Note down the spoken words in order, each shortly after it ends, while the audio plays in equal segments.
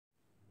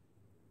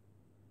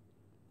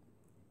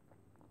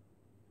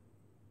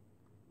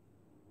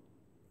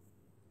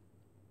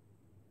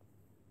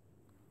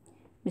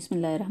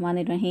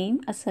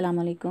Bismillahirrahmanirrahim.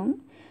 Assalamu alaikum.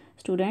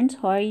 Students,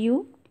 how are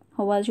you?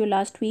 How was your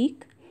last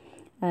week?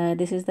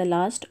 This is the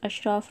last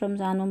ashra of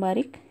Ramzan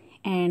Mubarak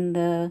and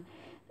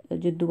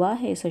जो दुआ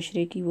है इस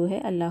अशरे की वो है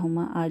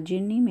अल्लाहुम्मा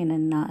आजिरनी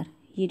मिनन नार।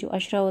 ये जो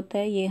अशरा होता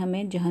है ये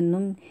हमें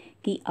जहन्नुम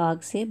की आग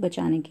से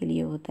बचाने के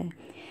लिए होता है।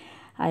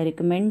 I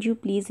recommend you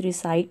please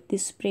recite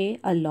this pray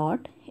a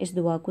lot. इस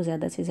दुआ को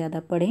ज़्यादा से ज़्यादा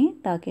पढ़ें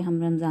ताकि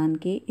हम रमज़ान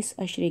के इस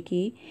अशरे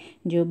की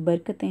जो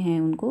बरकतें हैं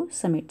उनको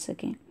समेट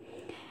सकें।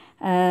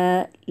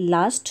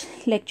 Last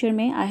lecture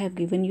में I have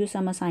given you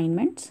some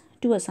assignments,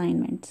 2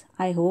 assignments.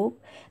 I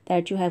hope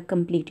that you have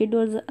completed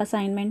those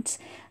assignments.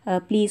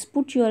 Please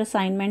put your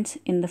assignments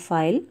in the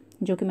file,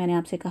 जो कि मैंने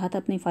आपसे कहा था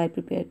अपनी फ़ाइल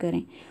प्रिपेयर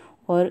करें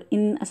और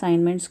इन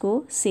असाइनमेंट्स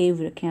को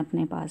सेव रखें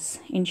अपने पास।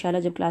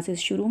 इंशाल्लाह जब क्लासेस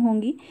शुरू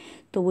होंगी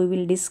तो we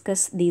will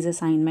discuss these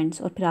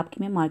assignments और फिर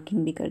आपकी मैं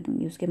मार्किंग भी कर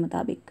दूँगी उसके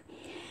मुताबिक।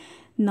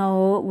 Now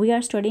we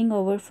are studying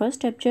our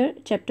first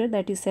chapter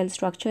that is cell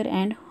structure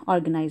and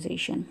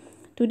organization.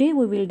 Today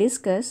we will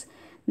discuss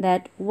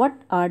that what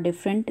are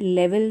different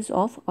levels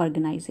of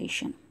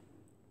organization.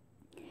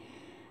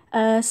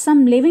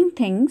 Some living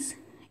things,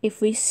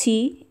 if we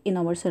see in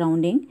our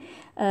surrounding,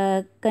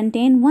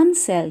 contain one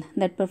cell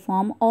that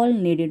perform all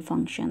needed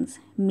functions.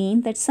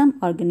 Mean that some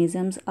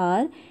organisms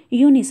are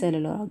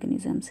unicellular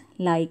organisms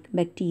like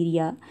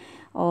bacteria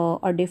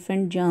or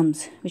different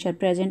germs which are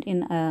present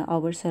in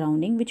our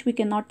surrounding which we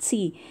cannot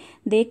see.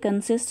 They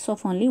consist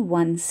of only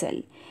one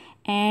cell.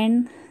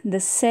 And the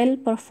cell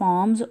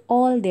performs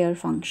all their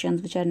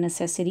functions which are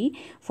necessary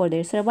for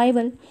their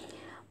survival.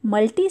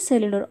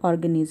 Multicellular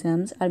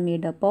organisms are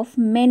made up of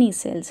many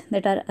cells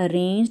that are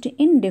arranged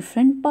in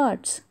different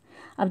parts.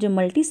 अब जो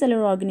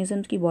multicellular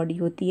organisms की body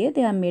होती है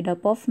they are made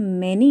up of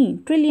many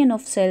trillion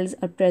of cells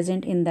are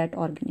present in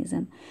that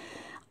organism.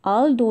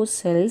 All those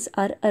cells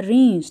are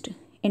arranged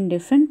in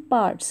different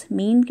parts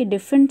mean कि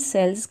different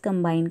cells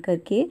combine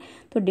करके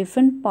तो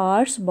different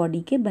parts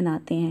body के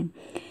बनाते हैं.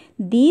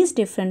 These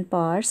different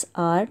parts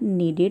are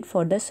needed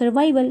for the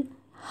survival.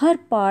 Her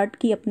part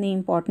की अपनी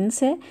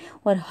importance है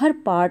और हर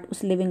part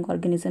उस living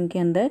organism के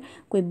अंदर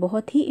कोई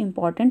बहुत ही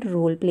important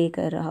role play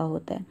कर रहा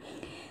होता है.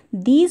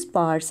 These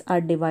parts are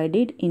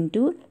divided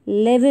into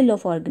level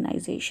of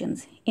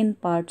organizations. In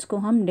parts को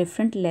हम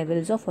different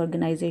levels of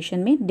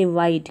organization में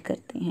divide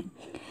करते हैं.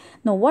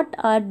 Now what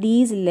are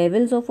these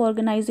levels of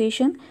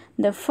organization?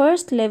 The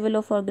first level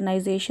of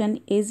organization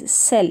is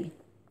cell.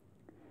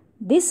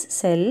 This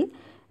cell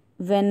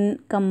when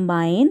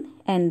combine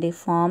and they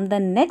form the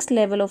next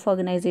level of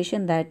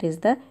organization that is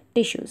the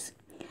tissues.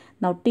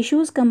 Now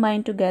tissues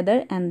combine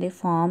together and they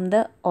form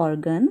the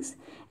organs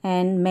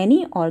and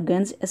many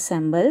organs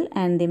assemble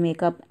and they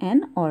make up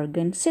an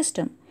organ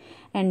system.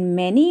 And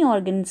many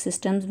organ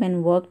systems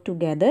when work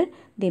together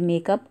they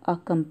make up a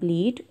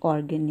complete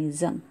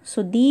organism.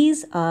 So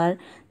these are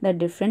the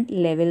different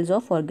levels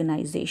of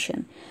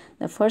organization.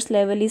 The first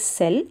level is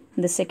cell,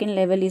 the second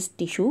level is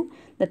tissue,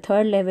 the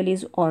third level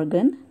is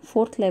organ,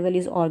 fourth level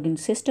is organ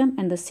system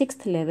and the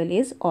sixth level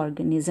is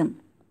organism.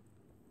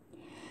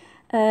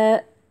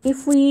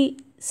 If we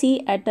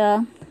see at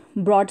a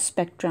broad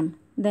spectrum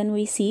then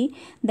we see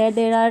that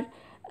there are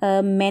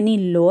many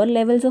lower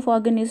levels of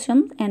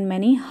organisms and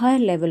many higher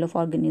level of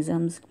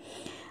organisms.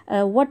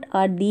 What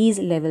are these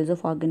levels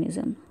of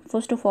organism?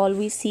 First of all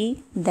we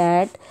see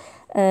that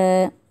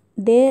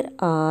there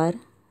are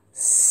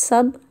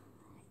subatomic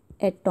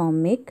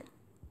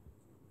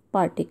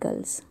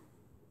particles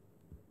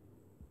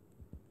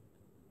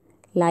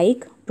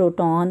like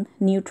proton,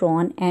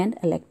 neutron and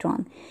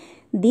electron.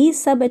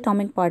 These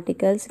subatomic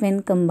particles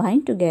when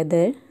combined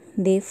together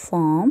they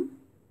form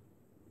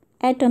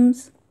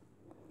atoms.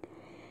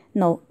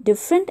 Now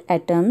different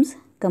atoms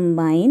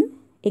combine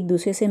एक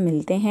दूसरे से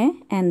मिलते हैं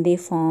and they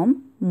form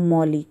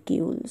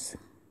molecules.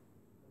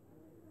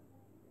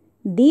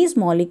 These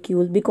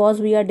molecules because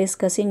we are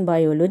discussing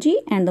biology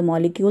and the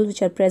molecules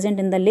which are present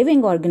in the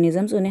living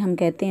organisms उन्हें हम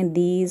कहते हैं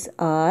these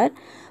are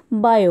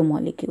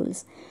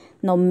biomolecules.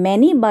 Now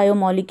many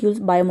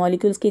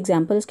biomolecules की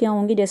examples क्या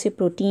होंगी जैसे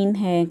प्रोटीन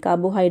है,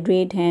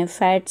 कार्बोहाइड्रेट हैं,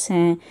 फैट्स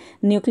हैं,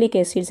 न्यूक्लिक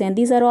एसिड्स हैं.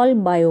 These are all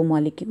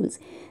biomolecules.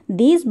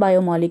 These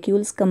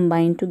biomolecules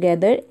combine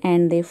together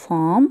and they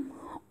form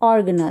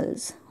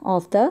organelles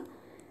of the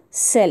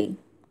cell.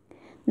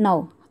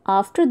 Now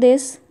after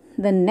this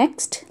the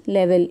next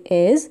level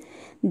is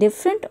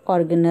different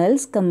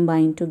organelles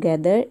combine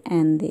together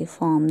and they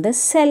form the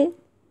cell.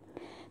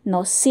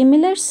 Now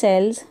similar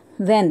cells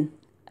when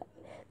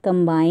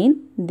combine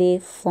they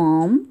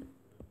form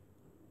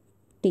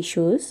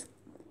tissues.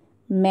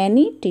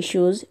 Many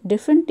tissues,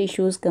 different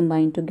tissues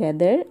combine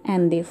together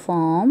and they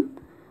form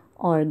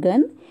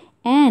organ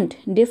and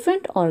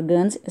different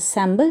organs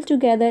assemble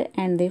together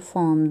and they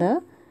form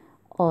the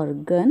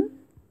organ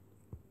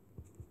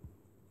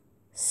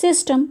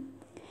system.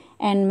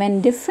 And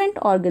when different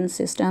organ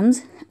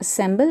systems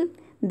assemble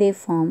they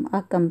form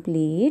a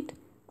complete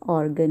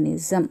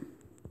organism.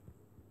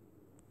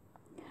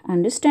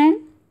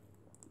 Understand?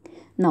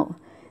 Now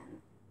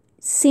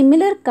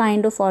similar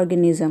kind of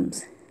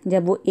organisms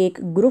जब वो एक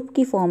group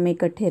की form में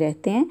इकट्ठे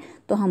रहते हैं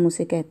तो हम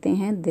उसे कहते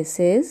हैं दिस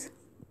इज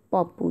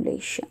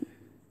पॉपुलेशन।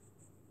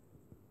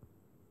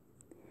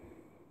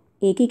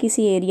 एक ही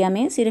किसी एरिया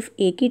में सिर्फ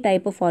एक ही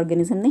टाइप ऑफ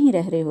ऑर्गेनिज्म नहीं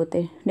रह रहे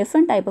होते,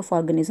 डिफरेंट टाइप ऑफ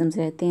ऑर्गेनिजम्स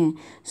रहते हैं।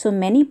 So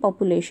many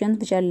population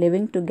which are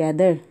living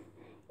together,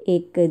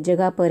 एक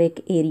जगह पर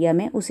एक एरिया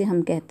में, उसे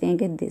हम कहते हैं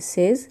कि this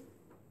is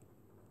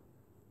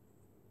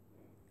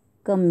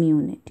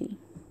community.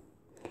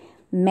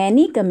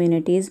 Many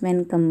communities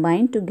when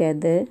combined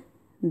together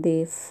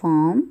they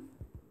form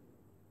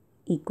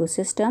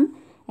ecosystem,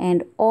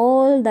 and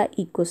all the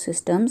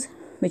ecosystems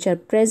which are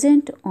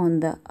present on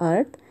the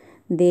earth,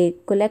 they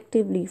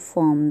collectively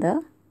form the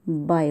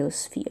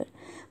biosphere.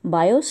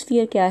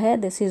 Biosphere क्या है?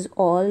 This is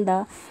all the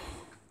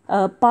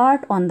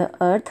part on the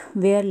earth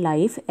where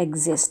life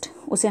exists,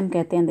 उसे हम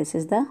कहते हैं this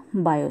is the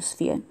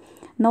biosphere.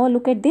 Now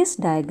look at this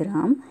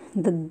diagram.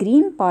 The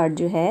green part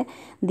जो है,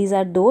 these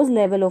are those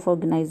level of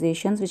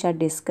organizations which are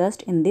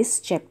discussed in this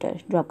chapter.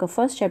 जो आपका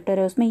first chapter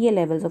है उसमें ये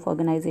levels of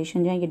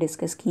organization जो हैं ये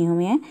डिस्कस किए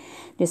हुए हैं,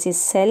 जैसे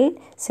सेल,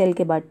 सेल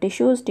के बाद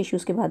टिश्यूज़,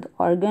 टिश्यूज़ के बाद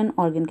ऑर्गन,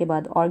 ऑर्गन के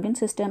बाद organ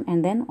system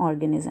and then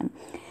organism.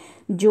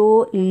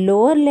 जो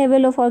लोअर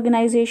लेवल ऑफ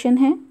ऑर्गेनाइजेशन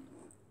है,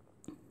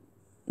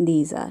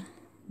 these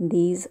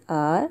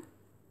are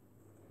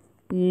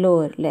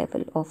lower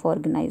level of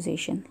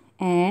organization,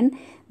 and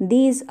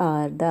these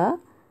are the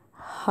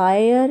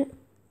higher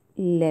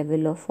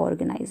level of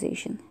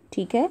organization.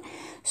 ठीक है,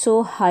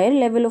 so higher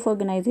level of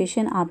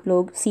organisation आप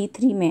लोग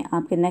C3 में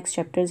आपके नेक्स्ट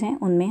चैप्टर्स हैं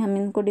उनमें हम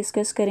इनको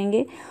डिस्कस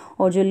करेंगे,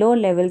 और जो लोअर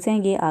लेवल्स हैं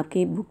ये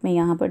आपकी बुक में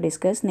यहाँ पर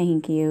डिस्कस नहीं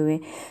किए हुए.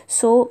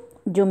 सो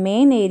जो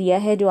मेन एरिया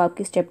है जो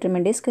आपके इस चैप्टर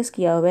में डिस्कस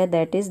किया हुआ है,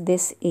 दैट इज़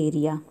दिस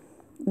एरिया,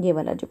 ये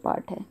वाला जो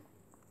पार्ट है.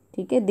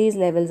 ठीक है, these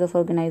levels of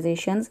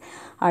organisations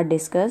are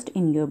discussed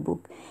in your book.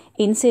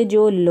 इनसे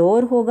जो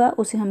लोअर होगा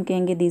उसे हम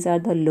कहेंगे these are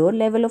the lower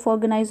level of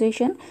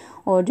organisation,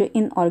 और जो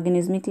इन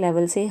ऑर्गेनिज्मिक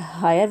लेवल से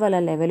हायर वाला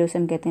लेवल है उसे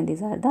हम कहते हैं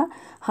these are the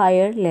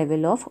higher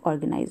level of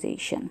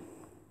organisation.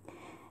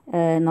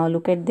 Now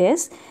look at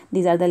this,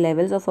 these are the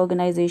levels of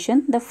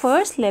organization. The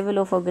first level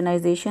of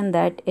organization,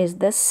 that is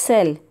the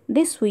cell.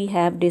 This we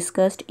have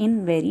discussed in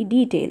very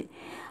detail.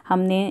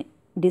 हमने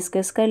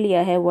discuss कर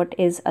लिया है what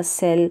is a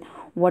cell,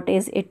 what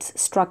is its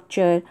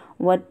structure,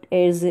 what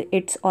is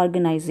its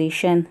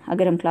organization.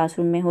 अगर हम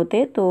classroom में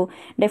होते तो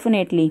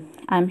definitely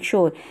I am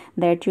sure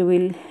that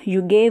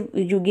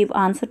you give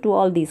answer to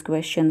all these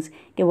questions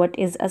कि what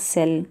is a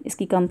cell,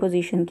 इसकी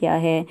composition क्या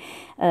है,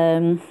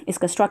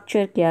 इसका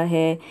structure क्या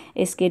है,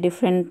 इसके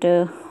different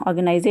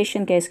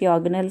organization क्या है, इसके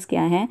organelles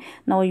क्या हैं.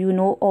 Now you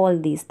know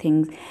all these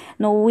things.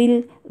 Now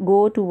we'll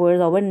go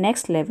towards our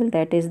next level,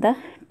 that is the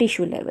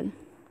tissue level.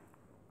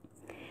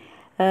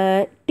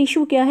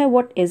 Tissue क्या है?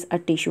 What is a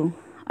tissue?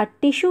 A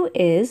tissue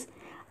is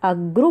a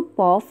group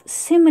of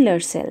similar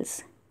cells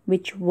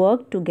which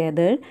work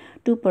together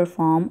to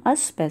perform a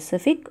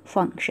specific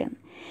function.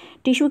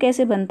 Tissue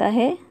कैसे बनता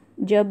है?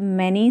 जब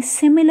many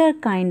similar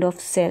kind of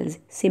cells,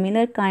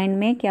 similar kind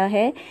में क्या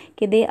है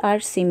कि they are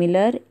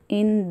similar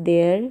in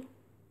their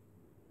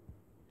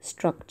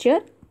structure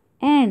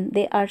and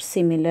they are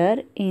similar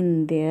in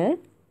their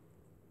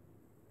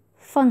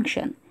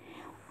function.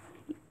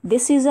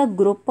 This is a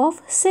group of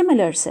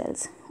similar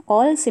cells.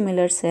 All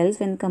similar cells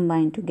when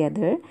combined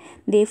together,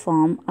 they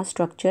form a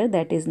structure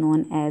that is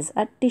known as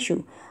a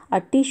tissue.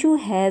 A tissue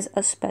has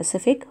a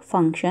specific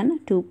function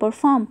to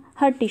perform.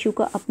 Her tissue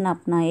का अपना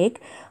अपना एक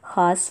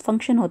ख़ास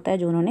function होता है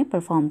जो उन्होंने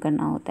perform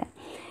करना होता है.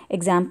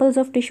 Examples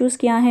of tissues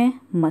क्या हैं?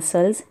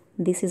 Muscles,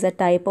 this is a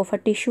type of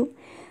a tissue.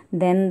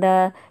 Then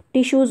the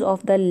tissues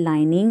of the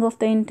lining of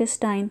the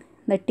intestine,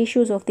 the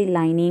tissues of the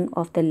lining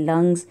of the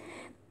lungs.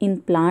 In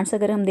plants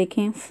अगर हम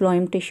देखें,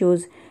 phloem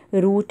tissues,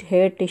 root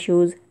hair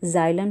tissues,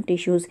 xylem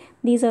tissues,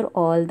 these are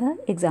all the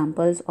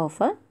examples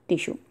of a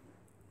tissue.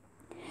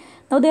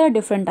 Now there are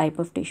different type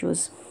of tissues.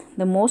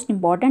 The most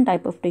important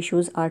type of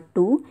tissues are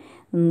to.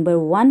 Number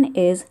one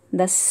is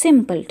the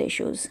simple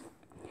tissues.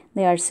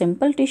 There are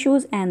simple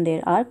tissues and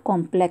there are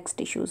complex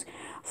tissues.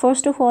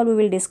 First of all, we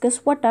will discuss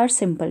what are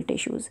simple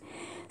tissues.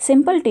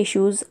 Simple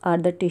tissues are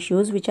the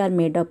tissues which are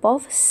made up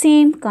of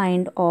same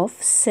kind of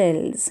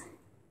cells.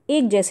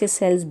 एक जैसे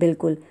sales,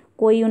 बिल्कुल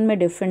कोई उनमें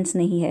difference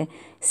नहीं है,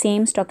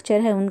 same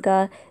structure है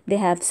उनका, they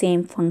have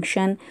same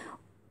function,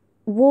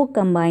 वो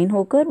कंबाइन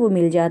होकर वो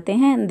मिल जाते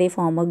हैं, they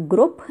form a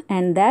group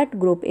and that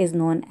group is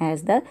known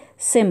as the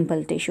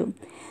simple tissue.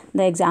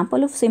 The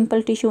example of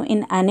simple tissue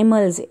in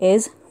animals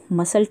is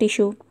muscle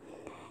tissue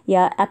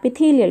या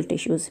एपिथेलियल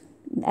टिश्यूज़.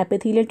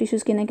 एपिथेलियल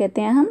टिश्यूज़ किन्हें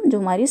कहते हैं हम? जो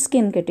हमारी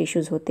स्किन के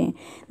टिश्यूज़ होते हैं.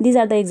 These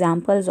are the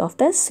examples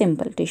of the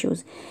simple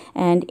tissues.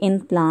 And in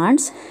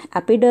plants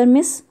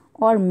epidermis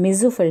or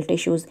mesophyll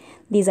tissues.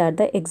 These are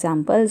the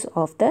examples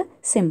of the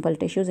simple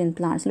tissues in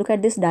plants. Look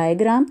at this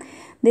diagram.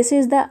 This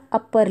is the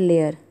upper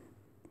layer.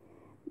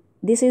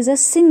 this is a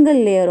single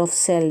layer of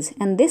cells,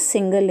 and this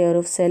single layer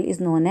of cell is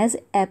known as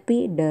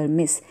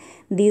epidermis.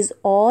 These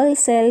all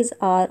cells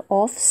are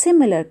of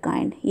similar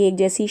kind. ये एक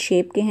जैसी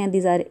shape के हैं.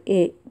 These are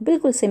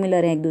बिल्कुल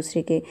similar हैं एक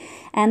दूसरे के,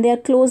 and they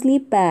are closely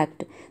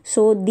packed.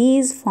 So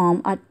these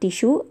form a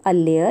tissue, a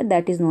layer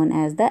that is known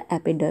as the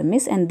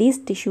epidermis, and these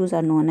tissues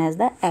are known as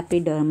the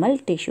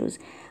epidermal tissues.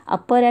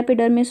 Upper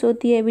epidermis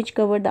होती है which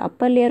cover the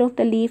upper layer of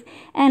the leaf,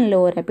 and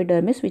lower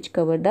epidermis which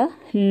cover the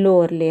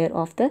lower layer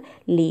of the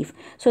leaf.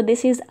 So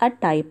this is a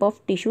type of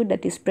tissue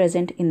that is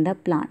present in the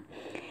plant.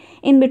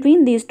 In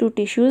between these two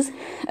tissues,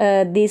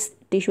 these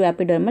tissue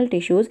epidermal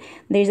tissues,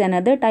 there is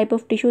another type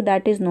of tissue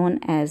that is known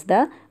as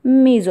the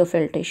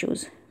mesophyll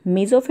tissues.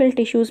 Mesophyll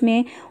tissues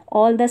में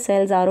all the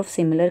cells are of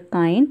similar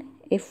kind.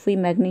 If we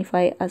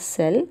magnify a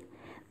cell,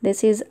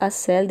 this is a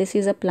cell, this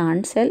is a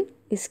plant cell,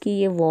 इसकी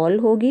ये wall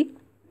होगी,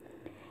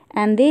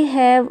 and they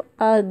have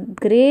a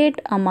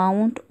great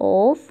amount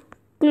of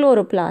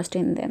chloroplast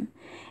in them.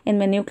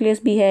 इनमें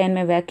nucleus भी है,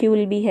 इनमें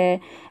vacuole भी है,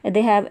 they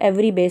have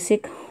every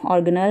basic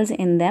organelles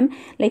in them.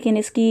 लेकिन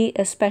इसकी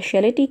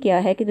स्पेशलिटी क्या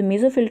है कि द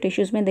मेसोफिल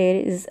टिश्यूज़ में there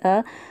is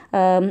a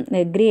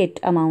great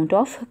amount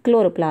of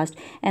chloroplast,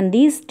 and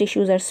these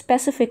tissues are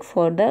specific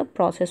for the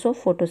process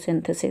of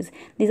photosynthesis.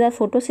 These are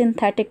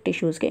photosynthetic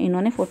tissues के,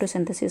 इन्होंने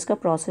photosynthesis का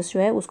process जो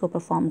है उसको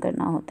परफॉर्म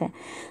करना होता है.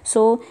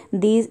 सो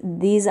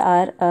these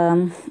are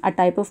a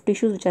type of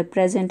tissues which are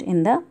present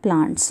in the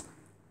plants.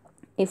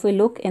 If we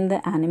look in the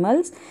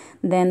animals,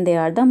 then they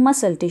are the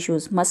muscle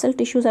tissues. Muscle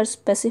tissues are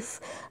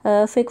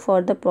specific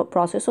for the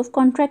process of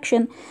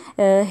contraction.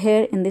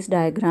 Here in this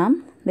diagram,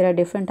 there are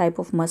different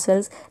type of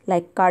muscles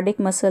like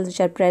cardiac muscles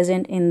which are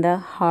present in the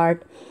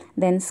heart,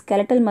 then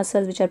skeletal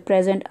muscles which are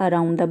present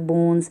around the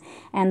bones,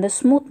 and the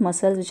smooth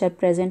muscles which are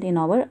present in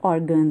our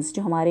organs.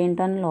 जो हमारे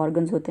internal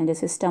organs होते हैं,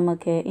 जैसे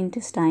stomach है,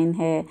 intestine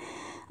है,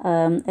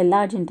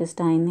 large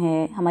intestine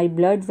है, हमारी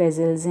blood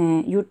vessels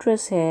हैं,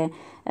 यूट्रस है,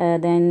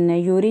 देन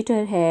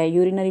यूरेटर है,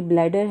 यूरिनरी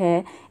ब्लैडर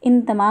है. इन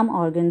तमाम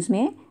ऑर्गन्स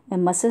में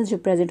मसल्स जो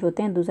प्रेजेंट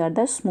होते हैं, those are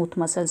the smooth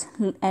muscles.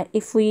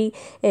 If we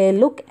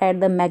look at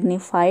the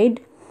magnified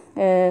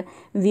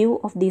view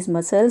of these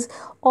muscles,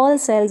 all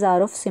cells are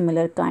of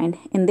similar kind.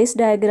 In this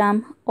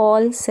diagram,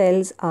 all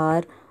cells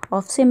are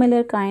of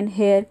similar kind.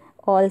 Here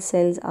all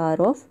cells are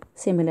of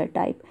similar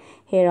type.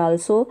 Here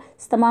also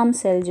तमाम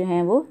cells जो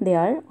हैं वो they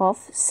are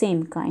of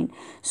same kind.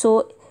 So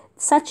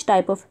such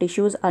type of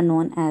tissues are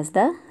known as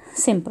the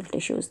simple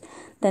tissues.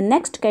 The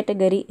next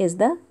category is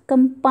the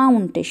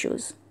compound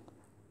tissues.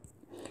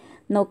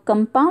 Now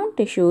compound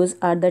tissues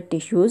are the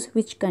tissues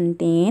which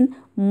contain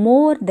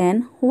more than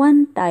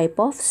one type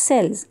of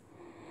cells.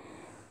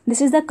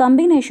 This is the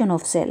combination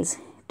of cells.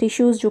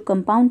 Tissues जो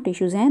compound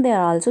tissues हैं, they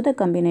are also the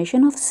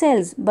combination of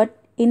cells. But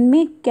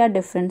इनमें क्या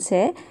difference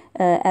है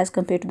as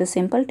compare to the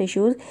simple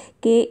tissues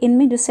कि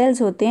इनमें जो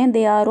sales होते हैं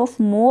they are of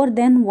more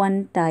than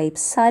one type.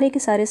 सारे के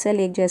सारे सेल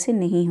एक जैसे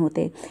नहीं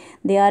होते.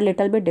 They are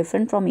little bit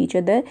different from each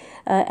other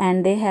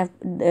and they have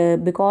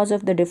because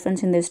of the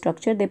difference in the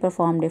structure they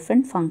perform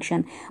different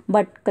function.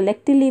 But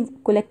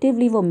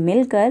collectively वो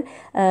मिलकर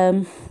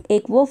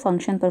एक वो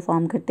फंक्शन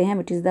परफॉर्म करते हैं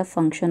which is the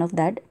function of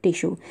that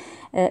tissue.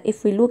 If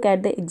we look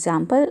at the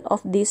example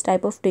of these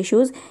type of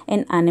tissues,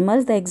 in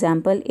animals the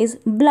example is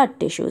blood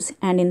tissues,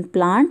 and in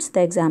plants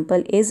the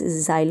example is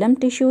xylem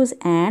tissues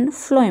and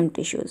phloem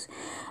tissues.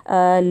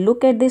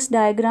 Look at this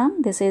diagram.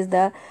 This is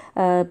the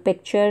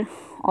picture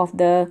of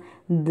the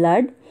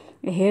blood.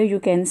 Here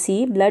you can see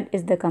blood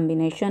is the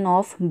combination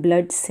of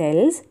blood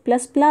cells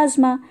plus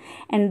plasma,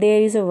 and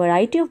there is a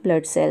variety of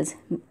blood cells.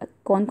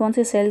 कौन कौन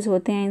से cells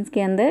होते हैं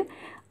इसके अंदर?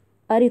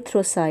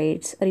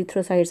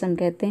 अरिथ्रोसाइट्स हम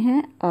कहते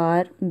हैं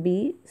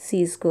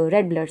RBCs को,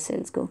 रेड ब्लड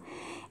सेल्स को,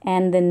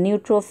 and the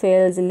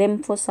neutrophils,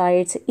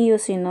 lymphocytes,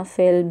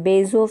 eosinophil,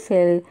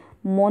 basophil,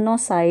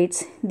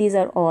 monocytes, these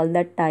are all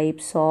the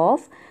types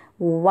of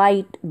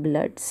white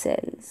blood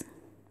cells.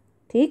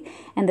 ठीक.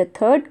 And the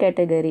third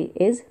category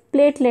is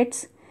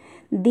platelets.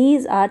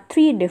 These are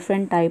three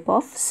different type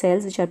of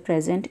cells which are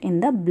present in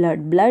the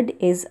blood. Blood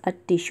is a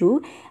tissue,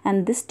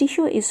 and this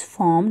tissue is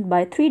formed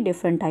by three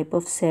different type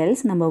of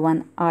cells. Number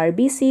 1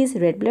 RBCs,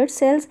 red blood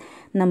cells.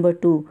 Number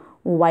 2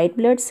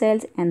 white blood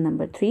cells, and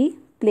number 3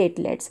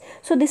 platelets.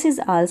 So this is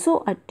also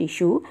a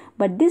tissue,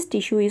 but this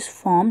tissue is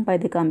formed by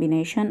the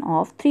combination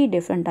of three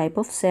different type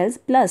of cells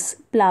plus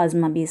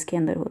plasma भी इसके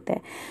अंदर होता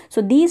है.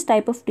 So these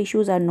type of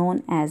tissues are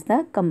known as the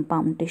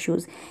compound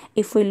tissues.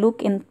 If we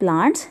look in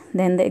plants,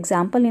 then the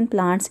example in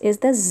plants is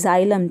the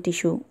xylem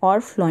tissue or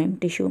phloem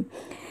tissue.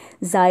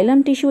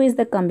 Xylem tissue is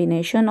the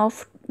combination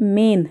of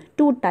main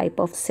two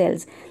type of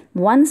cells.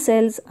 One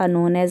cells are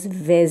known as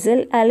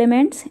vessel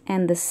elements,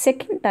 and the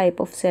second type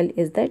of cell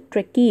is the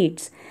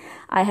tracheids.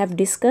 I have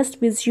discussed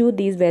with you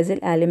these vessel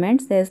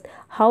elements. There's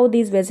how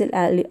these vessel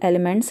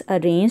elements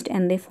arranged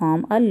and they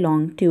form a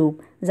long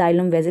tube.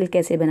 Xylem vessel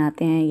कैसे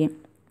बनाते हैं ये.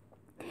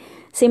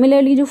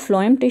 Similarly, जो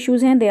phloem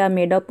tissues हैं, they are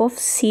made up of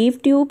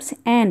sieve tubes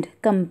and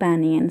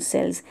companion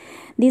cells.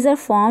 These are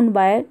formed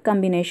by a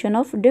combination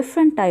of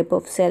different type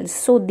of cells.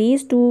 So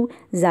these two,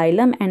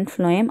 xylem and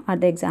phloem, are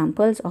the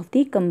examples of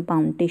the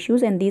compound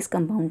tissues, and these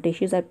compound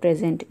tissues are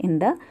present in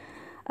the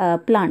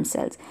plant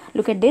cells.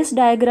 Look at this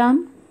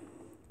diagram.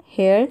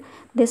 Here,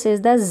 this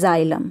is the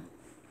xylem.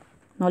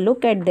 Now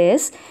look at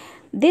this.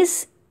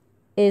 This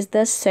is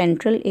the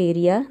central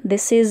area.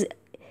 This is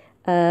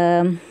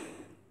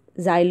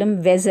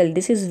xylem vessel.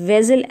 This is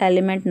vessel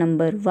element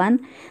number 1,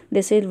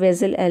 this is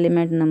vessel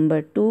element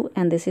number 2,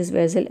 and this is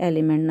vessel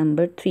element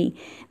number 3.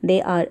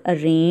 They are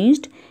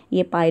arranged.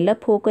 ये pile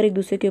up होकर एक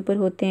दूसरे के ऊपर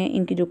होते हैं.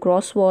 इनकी जो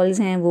क्रॉस वॉल्स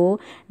हैं वो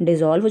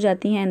डिजॉल्व हो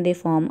जाती हैं and they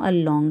form a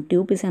long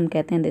tube. इसे हम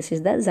कहते हैं this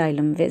is the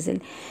xylem vessel.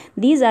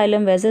 These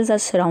xylem vessels are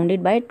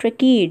surrounded by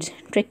tracheids.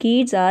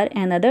 Tracheids are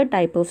another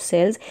type of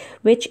cells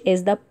which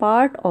is the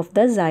part of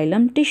the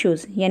xylem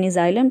tissues. यानी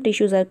xylem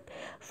tissues are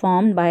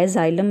formed by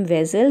xylem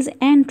vessels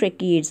and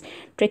tracheids.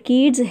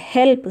 Tracheids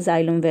help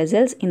xylem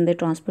vessels in the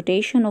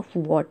transportation of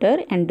water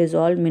and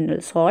dissolved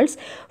mineral salts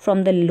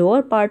from the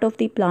lower part of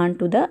the plant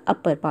to the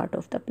upper part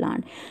of the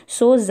plant.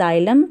 So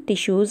xylem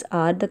tissues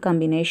are the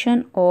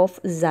combination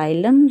of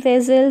xylem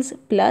vessels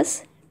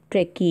plus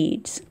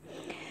tracheids.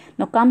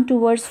 Now come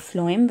towards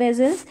phloem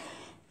vessels.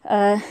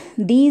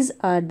 These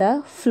are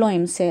the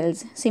phloem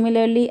cells.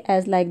 Similarly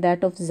as like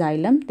that of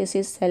xylem, this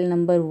is cell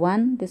number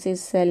 1, this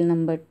is cell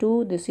number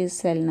 2, this is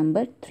cell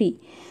number 3.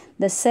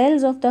 The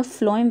cells of the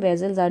phloem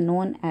vessels are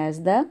known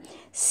as the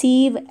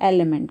sieve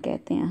element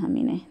कहते हैं हम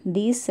इन्हें.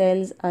 These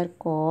cells are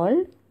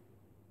called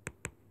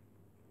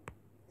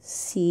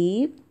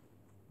sieve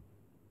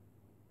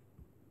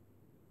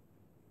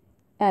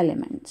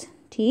elements.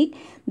 ठीक,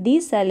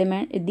 these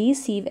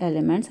sieve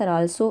elements are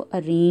also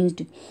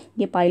arranged.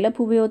 ये pile up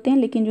हुए होते हैं,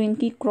 लेकिन जो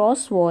इनकी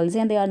क्रॉस वॉल्स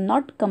हैं, they are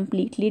not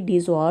completely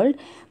dissolved,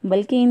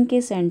 बल्कि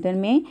इनके सेंटर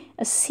में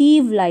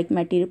sieve like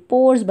material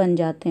पोर्स बन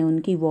जाते हैं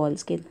उनकी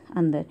वॉल्स के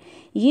अंदर.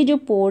 ये जो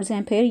पोर्स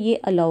हैं फिर ये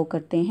अलाउ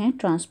करते हैं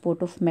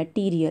transport of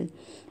material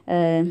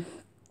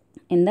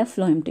in the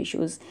phloem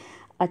tissues.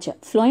 अच्छा,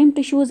 फ्लोएम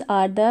टिश्यूज़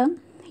आर द,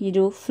 ये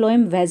जो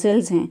फ्लोएम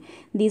वेजल्स हैं,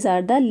 these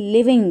are the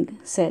living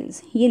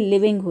cells. ये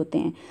लिविंग होते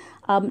हैं.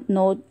 अब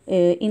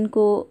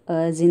इनको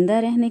ज़िंदा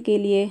रहने के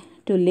लिए,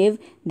 to live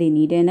they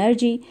need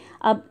energy.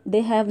 अब they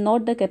have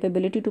not the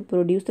capability to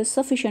produce the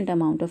sufficient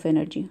amount of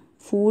energy.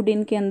 Food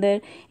इनके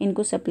अंदर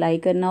इनको सप्लाई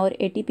करना और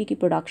एटीपी की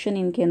प्रोडक्शन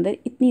इनके अंदर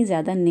इतनी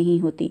ज़्यादा नहीं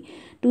होती.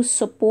 To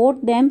support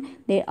them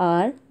they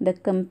are the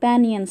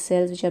companion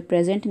cells which are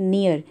present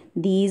near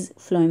these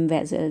phloem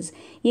vessels.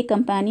 ये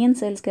कंपेनियन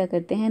सेल्स क्या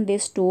करते हैं? They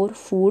store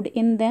food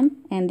in them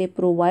and they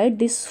provide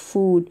this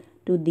food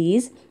to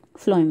these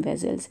phloem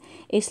vessels.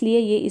 इसलिए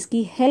ये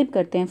इसकी help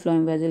करते हैं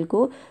phloem vessel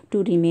को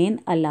टू रिमेन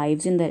अलाइव,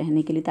 जिंदा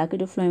रहने के लिए, ताकि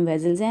जो फ्लोएम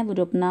वेजल्स हैं वो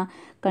जो अपना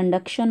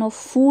कंडक्शन ऑफ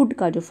फूड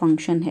का जो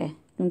फंक्शन है,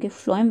 क्योंकि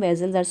phloem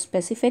vessels are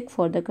specific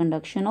for the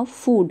conduction of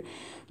food.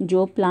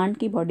 जो प्लांट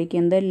की बॉडी के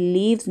अंदर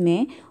लीव्स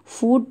में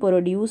फूड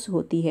प्रोड्यूस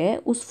होती है,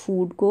 उस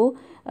फूड को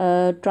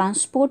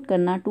ट्रांसपोर्ट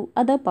करना to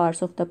other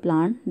parts of the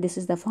plant, this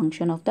is the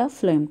function of the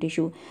phloem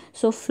tissue.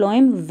 So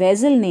phloem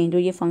vessel ने जो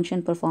ये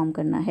फंक्शन परफॉर्म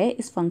करना है,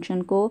 इस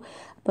फंक्शन को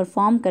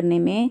परफॉर्म करने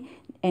में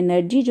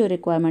एनर्जी जो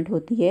रिक्वायरमेंट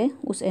होती है,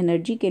 उस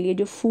एनर्जी के लिए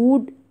जो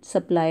फूड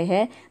सप्लाई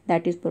है,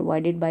 that is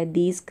provided by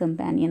these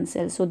companion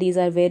cells. So these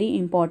are very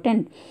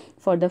important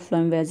for the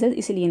phloem vessel.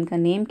 इसलिए इनका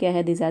नेम क्या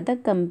है? These are the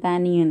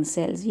companion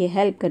cells. ये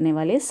हेल्प करने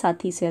वाले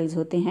साथी सेल्स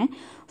होते हैं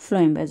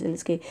फ्लोएम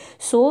वेजल्स के.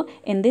 सो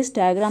in this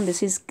diagram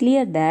this is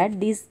clear that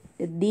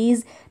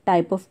these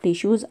type of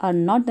tissues are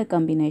not the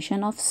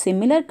combination of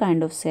similar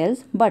kind of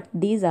cells, but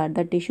these are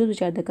the tissues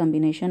which are the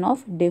combination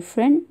of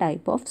different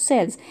type of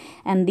cells,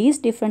 and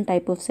these different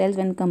type of cells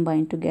when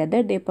combined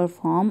together they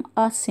perform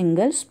a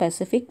single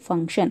specific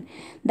function.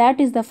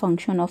 That is the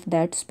function of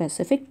that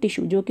specific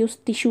tissue, जो कि उस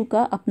tissue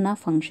का अपना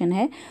function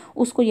है,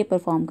 उसको ये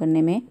perform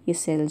करने में ये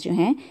सेल्स जो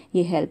हैं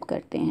ये हेल्प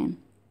करते हैं.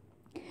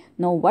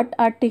 Now what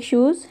are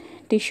tissues?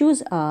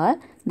 Tissues are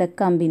the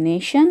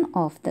combination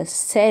of the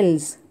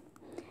cells,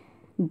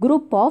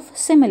 group of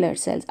similar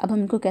sales. अब हम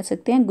इनको कह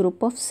सकते हैं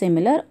ग्रुप ऑफ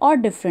सिमिलर और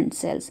different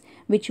cells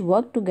which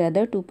work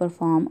together to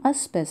perform a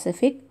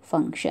specific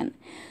function.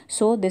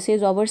 So this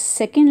is our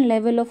second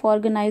level of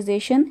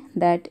organisation,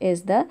 that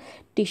is the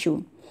tissue.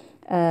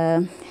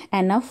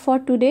 Enough for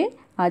today.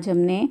 आज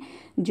हमने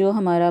जो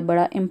हमारा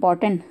बड़ा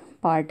इम्पॉर्टेंट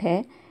पार्ट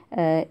है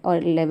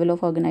और लेवल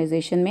ऑफ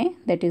ऑर्गेनाइजेशन में,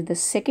 that is the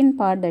second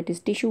part, that is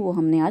tissue, वो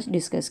हमने आज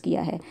डिस्कस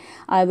किया है.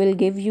 I will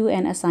give you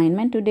an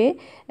assignment today.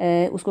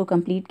 उसको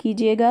कंप्लीट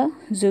कीजिएगा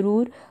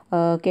ज़रूर.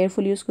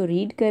 केयरफुली उसको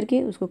रीड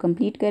करके उसको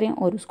कंप्लीट करें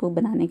और उसको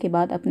बनाने के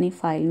बाद अपनी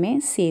फ़ाइल में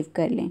सेव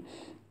कर लें.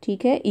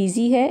 ठीक है,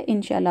 इजी है,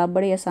 इंशाल्लाह आप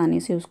बड़े आसानी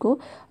से उसको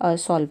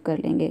सॉल्व कर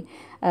लेंगे.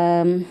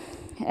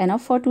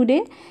 Enough for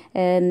today.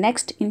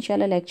 नेक्स्ट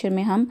इंशाल्लाह लेक्चर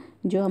में हम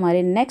जो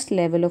हमारे नेक्स्ट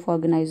लेवल ऑफ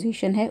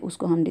ऑर्गेनाइजेशन है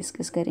उसको हम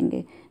डिस्कस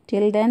करेंगे.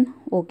 टिल देन,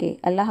 ओके,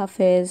 अल्लाह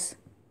हाफिज़.